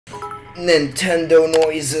Nintendo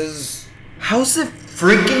noises. How's it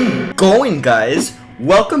freaking going, guys?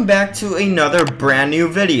 Welcome back to another brand new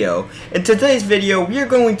video. In today's video, we are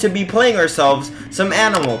going to be playing ourselves some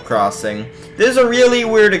Animal Crossing. This is a really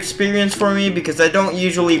weird experience for me because I don't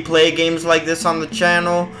usually play games like this on the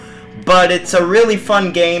channel, but it's a really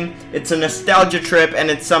fun game, it's a nostalgia trip,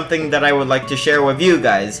 and it's something that I would like to share with you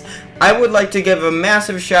guys. I would like to give a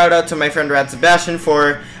massive shout out to my friend Rat Sebastian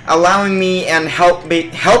for allowing me and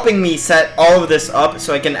helping me set all of this up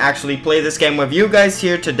so I can actually play this game with you guys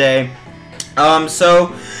here today.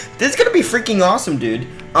 So this is gonna be freaking awesome, dude.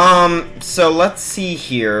 So let's see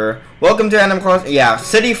here. Welcome to Animal Crossing. Yeah,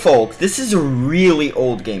 City Folk. This is a really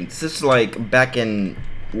old game. This is like back in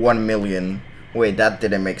 1 million. Wait, that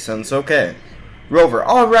didn't make sense. Okay. Rover.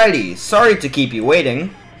 Alrighty. Sorry to keep you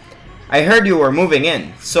waiting. I heard you were moving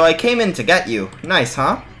in, so I came in to get you. Nice,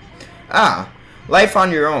 huh? Ah, life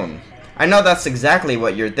on your own. I know that's exactly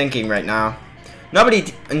what you're thinking right now. Nobody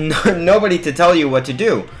to tell you what to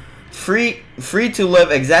do. Free to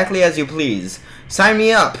live exactly as you please. Sign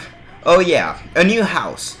me up. Oh yeah, a new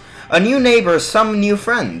house, a new neighbor, some new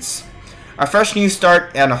friends. A fresh new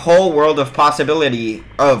start and a whole world of possible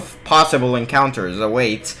encounters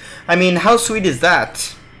awaits. I mean, how sweet is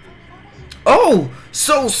that? Oh,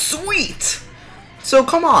 so sweet! So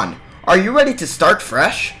come on, are you ready to start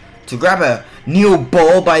fresh? To grab a new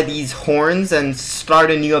bull by these horns and start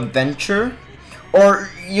a new adventure? Or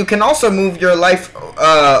you can also move your life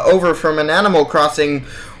over from an Animal Crossing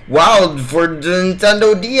Wild for the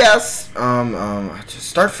Nintendo DS. Just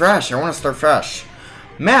start fresh. I want to start fresh.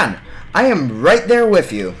 Man, I am right there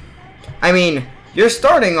with you. I mean, you're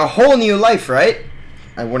starting a whole new life, right?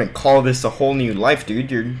 I wouldn't call this a whole new life,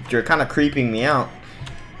 dude. You're kind of creeping me out.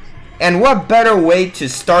 And what better way to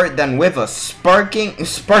start than with a sparkling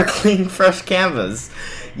fresh canvas?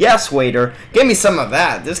 Yes, waiter, give me some of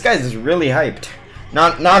that. This guy's really hyped.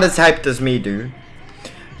 Not as hyped as me, dude.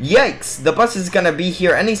 Yikes, the bus is gonna be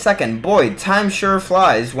here any second. Boy, time sure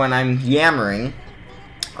flies when I'm yammering.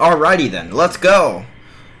 Alrighty then, let's go.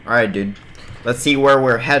 Alright, dude. Let's see where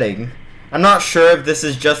we're heading. I'm not sure if this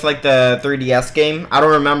is just like the 3DS game. I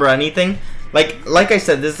don't remember anything. Like I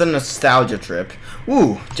said, this is a nostalgia trip.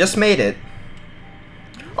 Ooh, just made it.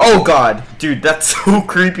 Oh god, dude, that's so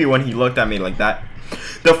creepy when he looked at me like that.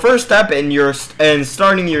 The first step in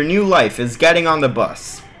starting your new life is getting on the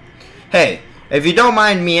bus. Hey, if you don't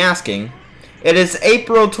mind me asking, it is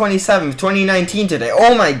April 27th, 2019 today.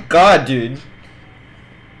 Oh my god, dude.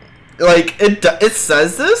 Like, it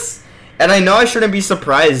says this? And I know I shouldn't be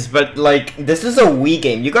surprised, but like, this is a Wii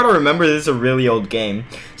game. You gotta remember this is a really old game.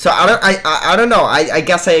 So I don't know. I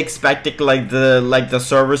guess I expected like the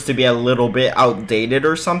servers to be a little bit outdated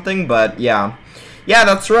or something, but yeah. Yeah,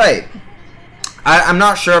 that's right. I'm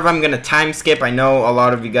not sure if I'm gonna time skip. I know a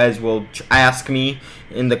lot of you guys will ask me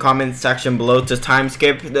in the comment section below to time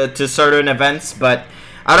skip to certain events, but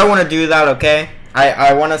I don't want to do that. Okay?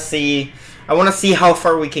 I want to see how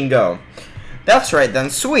far we can go. That's right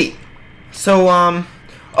then. Sweet. So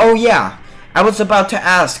oh yeah, I was about to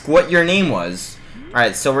ask what your name was. All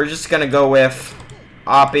right, so we're just gonna go with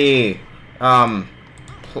Oppie.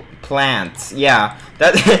 Plants. Yeah.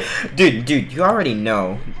 That dude, you already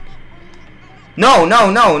know. No.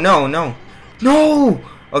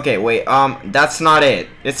 Okay, wait, that's not it.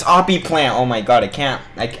 It's Oppie Plant. Oh my god,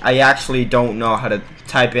 I actually don't know how to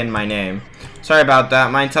type in my name. Sorry about that.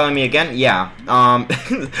 Mind telling me again? Yeah.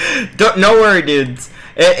 No worry, dudes.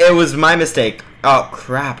 It was my mistake. Oh,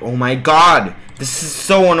 crap. Oh my god. This is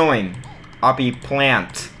so annoying. Oppie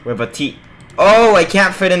Plant with a T. Oh, I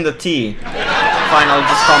can't fit in the T. Fine, I'll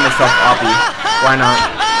just call myself Oppie. Why not?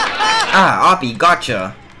 Ah, Oppie,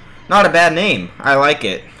 gotcha. Not a bad name. I like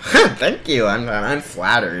it. Thank you. I'm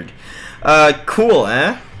flattered. Cool,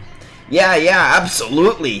 eh? Yeah,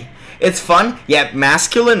 absolutely. It's fun, yet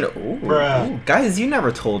masculine. Ooh, guys, you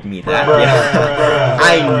never told me that. Yeah.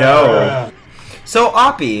 I know. So,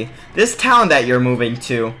 Oppie, this town that you're moving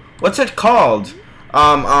to, what's it called?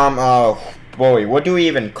 Oh boy, what do we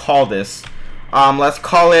even call this? Let's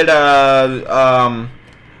call it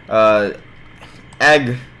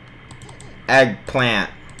eggplant.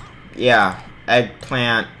 Yeah,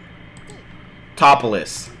 eggplant.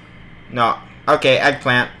 Topolis. No. Okay,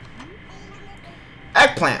 eggplant.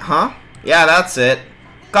 Eggplant, huh? Yeah, that's it.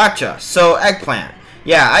 Gotcha. So, eggplant.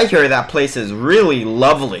 Yeah, I hear that place is really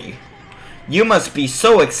lovely. You must be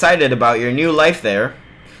so excited about your new life there.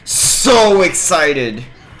 So excited.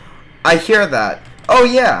 I hear that. Oh,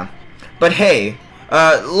 yeah. But hey,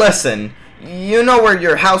 listen. You know where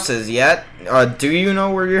your house is yet? Do you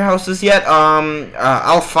know where your house is yet?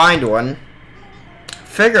 I'll find one.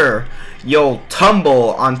 Figure. you'll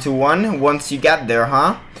tumble onto one once you get there,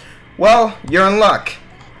 huh? Well, you're in luck.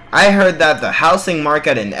 I heard that the housing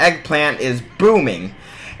market in Eggplant is booming,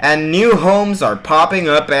 and new homes are popping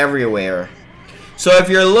up everywhere. So if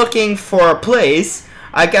you're looking for a place,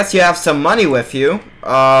 I guess you have some money with you.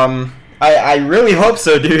 I really hope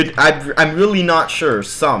so, dude. I'm really not sure.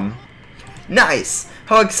 Some. Nice.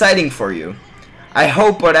 How exciting for you. I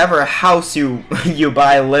hope whatever house you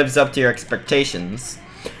buy lives up to your expectations.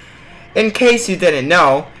 In case you didn't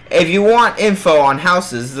know, if you want info on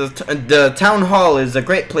houses, the town hall is a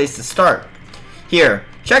great place to start. Here,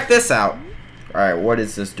 check this out. Alright, what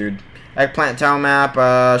is this, dude? Eggplant town map,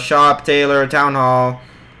 shop, tailor, town hall.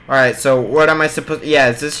 Alright, so what am I supposed... Yeah,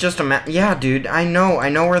 is this just a map? Yeah, dude, I know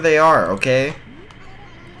where they are, okay?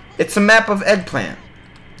 It's a map of Eggplant.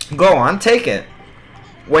 Go on, take it.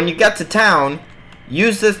 When you get to town,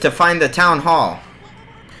 use this to find the town hall.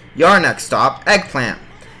 Your next stop, Eggplant.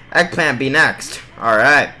 Eggplant be next.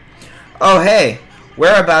 Alright. Oh, hey.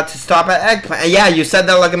 We're about to stop at Eggplant. Yeah, you said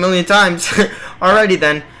that like a million times. Alrighty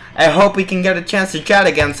then. I hope we can get a chance to chat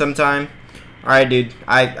again sometime. Alright, dude.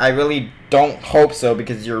 I really don't hope so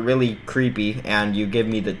because you're really creepy and you give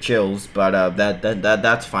me the chills. But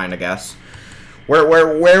that's fine, I guess. Where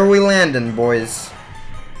are we landing, boys?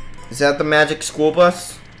 Is that the magic school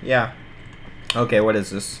bus? Yeah. Okay, what is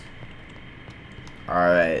this?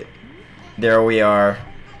 Alright. There we are.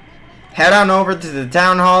 Head on over to the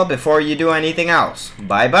town hall before you do anything else.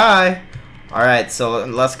 Bye-bye. Alright, so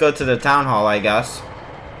let's go to the town hall, I guess.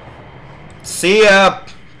 See ya,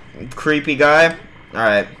 creepy guy.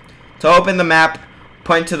 Alright. To open the map,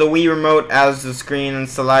 point to the Wii remote as the screen and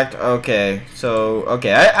select. Okay, so,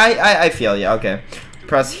 okay, I feel ya. Okay.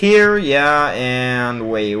 Press here, yeah,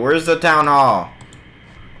 and wait, where's the town hall?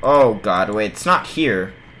 Oh, God, wait, it's not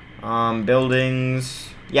here. Buildings.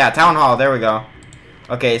 Yeah, town hall, there we go.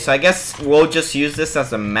 Okay, so I guess we'll just use this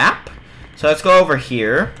as a map. So let's go over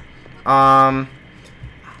here. I'm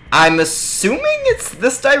assuming it's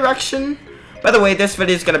this direction. By the way, this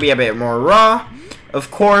video is going to be a bit more raw,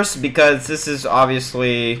 of course, because this is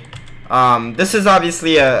obviously I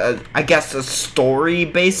guess a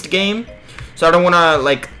story-based game. So I don't want to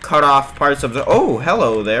like cut off parts of the... Oh,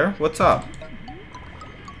 hello there. What's up?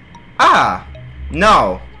 Ah,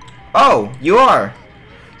 no. Oh, you are.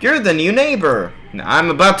 You're the new neighbor. I'm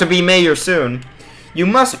about to be mayor soon. You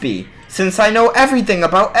must be, since I know everything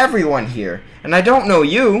about everyone here, and I don't know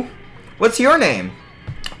you. What's your name?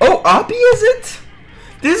 Oh, Oppie, is it?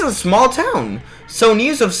 This is a small town, so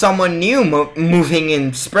news of someone new moving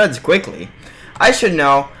in spreads quickly. I should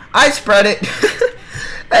know. I spread it.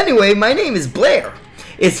 Anyway, my name is Blair.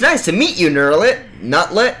 It's nice to meet you,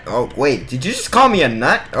 Nutlet. Oh, wait, did you just call me a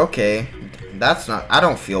nut? Okay, that's not... I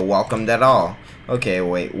don't feel welcomed at all. Okay,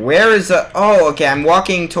 wait, where is the... Oh, okay, I'm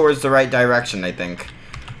walking towards the right direction, I think.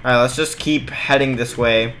 Alright, let's just keep heading this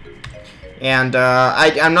way. And,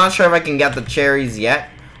 I'm not sure if I can get the cherries yet.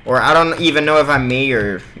 Or I don't even know if I'm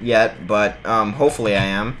mayor yet, but, hopefully I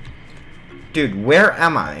am. Dude, where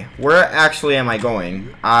am I? Where actually am I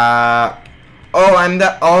going? Oh, I'm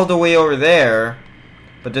all the way over there.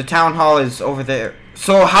 But the town hall is over there.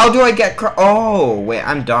 So, how do I get... Oh, wait,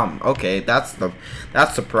 I'm dumb. Okay, that's the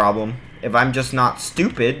problem. If I'm just not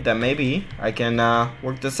stupid, then maybe I can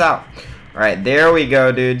work this out. Alright, there we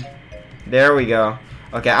go, dude. There we go.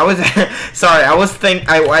 Okay, I was sorry, I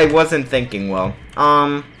wasn't thinking well.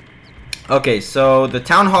 Okay, so the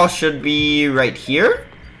town hall should be right here.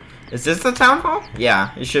 Is this the town hall?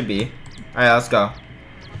 Yeah, it should be. Alright, let's go.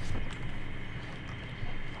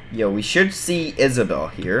 Yo, we should see Isabel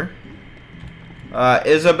here.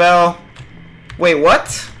 Isabel. Wait,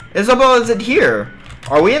 what? Isabel isn't here.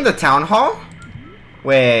 Are we in the town hall?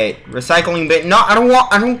 Wait, recycling bin. No, I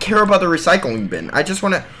don't care about the recycling bin. I just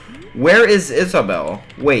want to... Where is Isabel?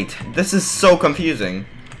 Wait, this is so confusing.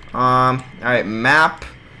 Alright, map.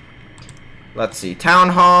 Let's see, town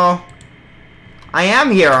hall. I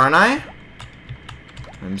am here, aren't I?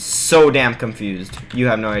 I'm so damn confused. You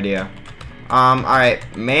have no idea.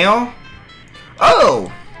 Alright, mail.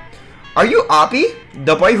 Oh! Are you Oppie?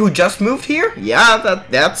 The boy who just moved here? Yeah,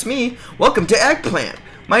 that's me. Welcome to Eggplant.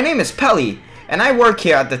 My name is Pelly, and I work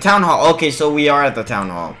here at the town hall. Okay, so we are at the town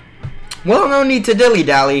hall. Well, no need to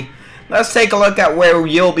dilly-dally. Let's take a look at where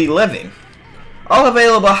you'll be living. All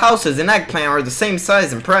available houses in Eggplant are the same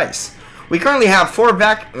size and price. We currently have 4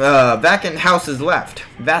 vacant houses left.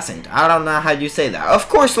 Vacant. I don't know how you say that. Of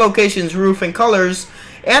course, locations, roof, and colors,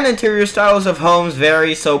 and interior styles of homes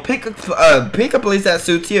vary, so pick a place that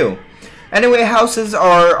suits you. Anyway, houses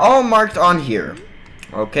are all marked on here.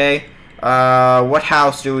 Okay. What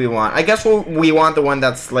house do we want? I guess we want the one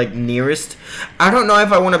that's like nearest. I don't know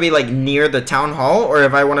if I want to be like near the town hall or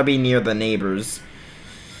if I want to be near the neighbors.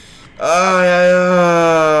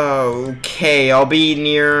 Okay, I'll be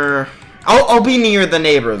near. I'll be near the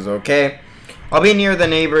neighbors. Okay, I'll be near the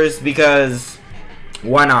neighbors because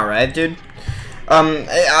why not, right, dude?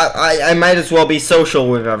 I might as well be social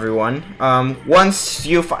with everyone. Once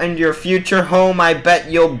you find your future home, I bet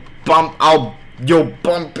you'll bump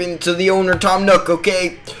into the owner, Tom Nook,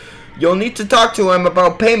 okay? You'll need to talk to him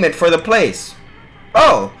about payment for the place.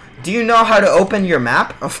 Oh, do you know how to open your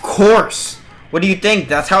map? Of course. What do you think?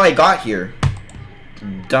 That's how I got here.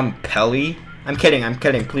 Dumb Pelly. I'm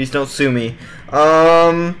kidding. Please don't sue me.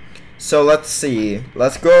 So let's see.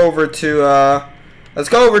 Let's go over to our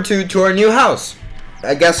new house.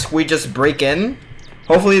 I guess we just break in.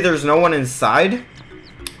 Hopefully there's no one inside.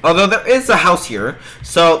 Although there is a house here.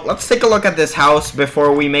 So let's take a look at this house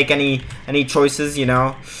before we make any choices, you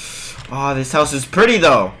know. Oh, this house is pretty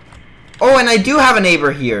though. Oh, and I do have a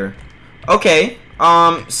neighbor here. Okay.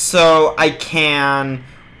 So I can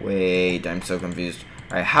wait, I'm so confused.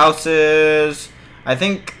 Alright, houses. I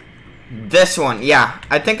think this one, yeah.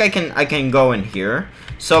 I think I can go in here.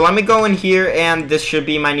 So let me go in here and this should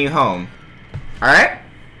be my new home. Alright?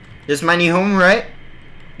 This is my new home, right?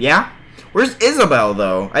 Yeah? Where's Isabel,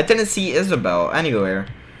 though? I didn't see Isabel anywhere.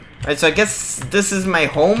 Alright, so I guess this is my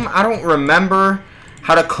home. I don't remember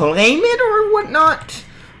how to claim it or whatnot.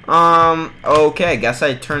 Okay, I guess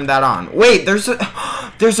I turned that on. Wait, there's an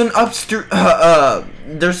upstairs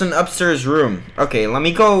room. Okay, let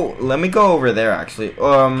me go over there, actually.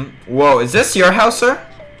 Whoa, is this your house, sir?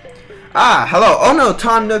 Ah, hello. Oh, no,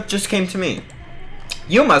 Tom Nook just came to me.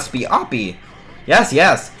 You must be Oppie.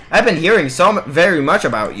 Yes. I've been hearing so very much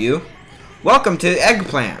about you. Welcome to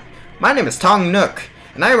Eggplant. My name is Tom Nook,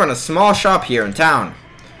 and I run a small shop here in town.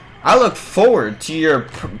 I look forward to your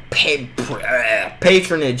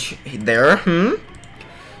patronage there,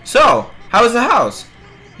 So, how's the house?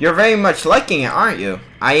 You're very much liking it, aren't you?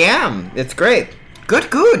 I am. It's great.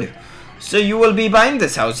 Good. So you will be buying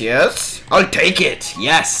this house, yes? I'll take it,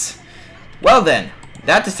 yes. Well then,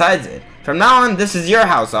 that decides it. From now on, this is your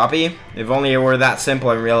house, Oppie. If only it were that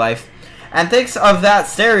simple in real life. And thinks of that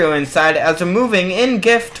stereo inside as a moving-in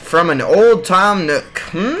gift from an old Tom Nook.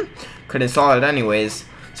 Could install it anyways.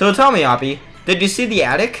 So tell me, Oppie, did you see the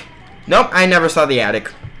attic? Nope, I never saw the attic.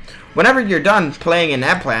 Whenever you're done playing in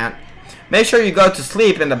Eggplant, make sure you go to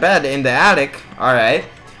sleep in the bed in the attic. Alright.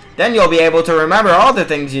 Then you'll be able to remember all the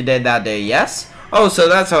things you did that day, yes? Oh, so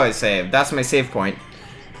that's how I save. That's my save point.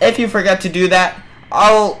 If you forget to do that,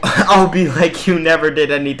 I'll be like you never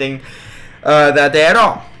did anything that day at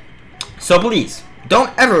all. So please,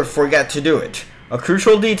 don't ever forget to do it. A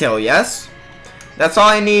crucial detail, yes? That's all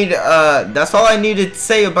I need. That's all I needed to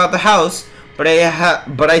say about the house. But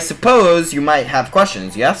I suppose you might have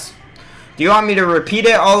questions, yes? Do you want me to repeat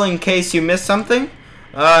it all in case you missed something?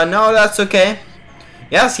 No, that's okay.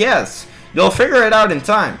 Yes. You'll figure it out in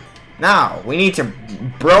time. Now, we need to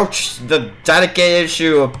broach the delicate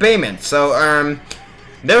issue of payment. So,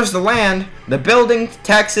 there's the land, the building,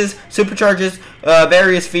 taxes, supercharges,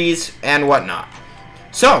 various fees, and whatnot.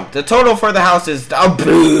 So, the total for the house is... Oh,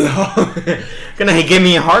 gonna give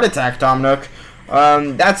me a heart attack, Tom Nook.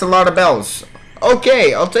 That's a lot of bells.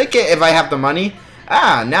 Okay, I'll take it if I have the money.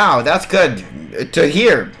 Ah, now, that's good to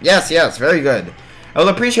hear. Yes, very good. I'll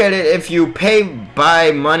appreciate it if you pay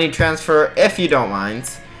by money transfer, if you don't mind.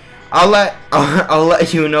 I'll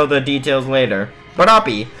let you know the details later. But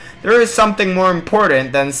Oppie, there is something more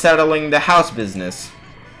important than settling the house business.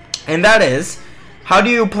 And that is, how do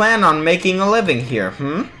you plan on making a living here,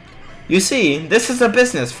 You see, this is a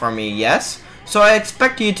business for me, yes? So I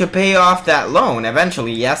expect you to pay off that loan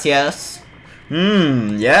eventually, yes?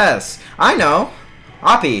 Yes, I know.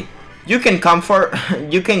 Oppie, you can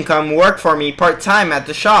come work for me part-time at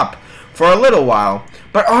the shop for a little while.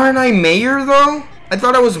 But aren't I mayor, though? I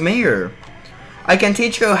thought I was mayor. I can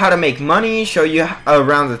teach you how to make money, show you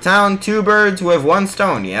around the town, 2 birds with 1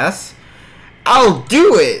 stone, yes? I'll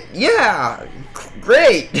do it! Yeah!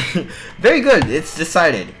 Great! Very good, it's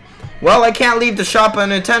decided. Well, I can't leave the shop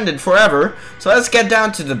unattended forever, so let's get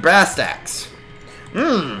down to the brass tacks.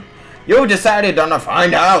 You decided on a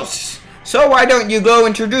fine house. So why don't you go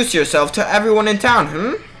introduce yourself to everyone in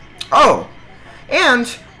town, Oh,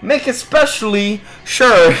 and make especially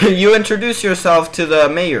sure you introduce yourself to the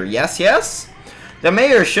mayor, yes? The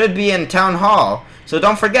mayor should be in town hall, so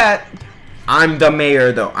don't forget, I'm the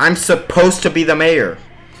mayor though. I'm supposed to be the mayor.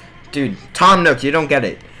 Dude, Tom Nook, you don't get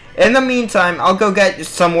it. In the meantime, I'll go get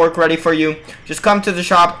some work ready for you. Just come to the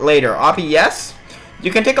shop later. Oppie, yes?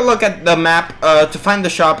 you can take a look at the map to find the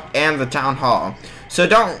shop and the town hall. So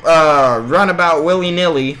don't run about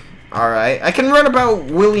willy-nilly. Alright, I can run about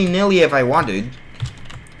willy-nilly if I want, dude.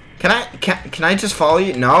 Can I just follow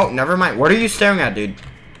you? No, never mind. What are you staring at, dude?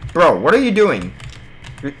 Bro, what are you doing?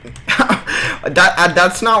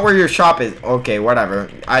 That's not where your shop is. Okay,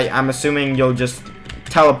 whatever. I'm assuming you'll just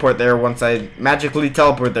teleport there once I magically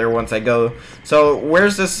teleport there once I go. So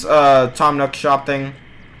where's this Tom Nook shop thing?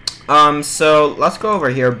 So let's go over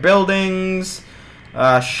here. Buildings,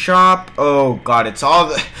 shop. Oh god, it's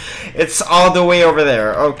all the way over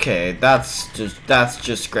there. Okay, that's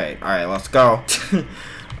just great. All right, let's go.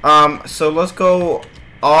 So let's go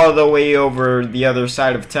all the way over the other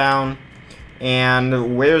side of town.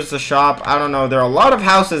 And where's the shop? I don't know. There are a lot of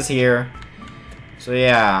houses here. So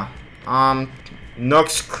yeah.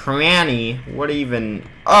 Nook's Cranny. What even?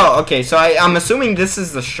 Oh, okay. So I'm assuming this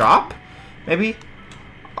is the shop? Maybe?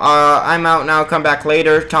 I'm out now. Come back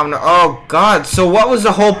later. Oh god. So what was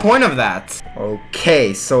the whole point of that?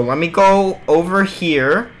 Okay. So let me go over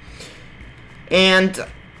here. And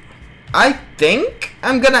I think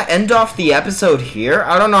I'm gonna end off the episode here.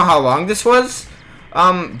 I don't know how long this was.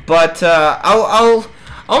 But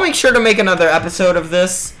I'll make sure to make another episode of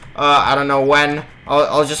this. I don't know when.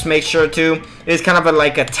 I'll just make sure to. It's kind of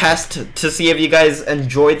like a test to see if you guys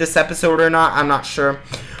enjoyed this episode or not. I'm not sure.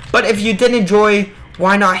 But if you did enjoy,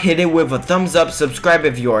 why not hit it with a thumbs up, subscribe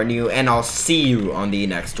if you are new, and I'll see you on the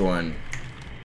next one.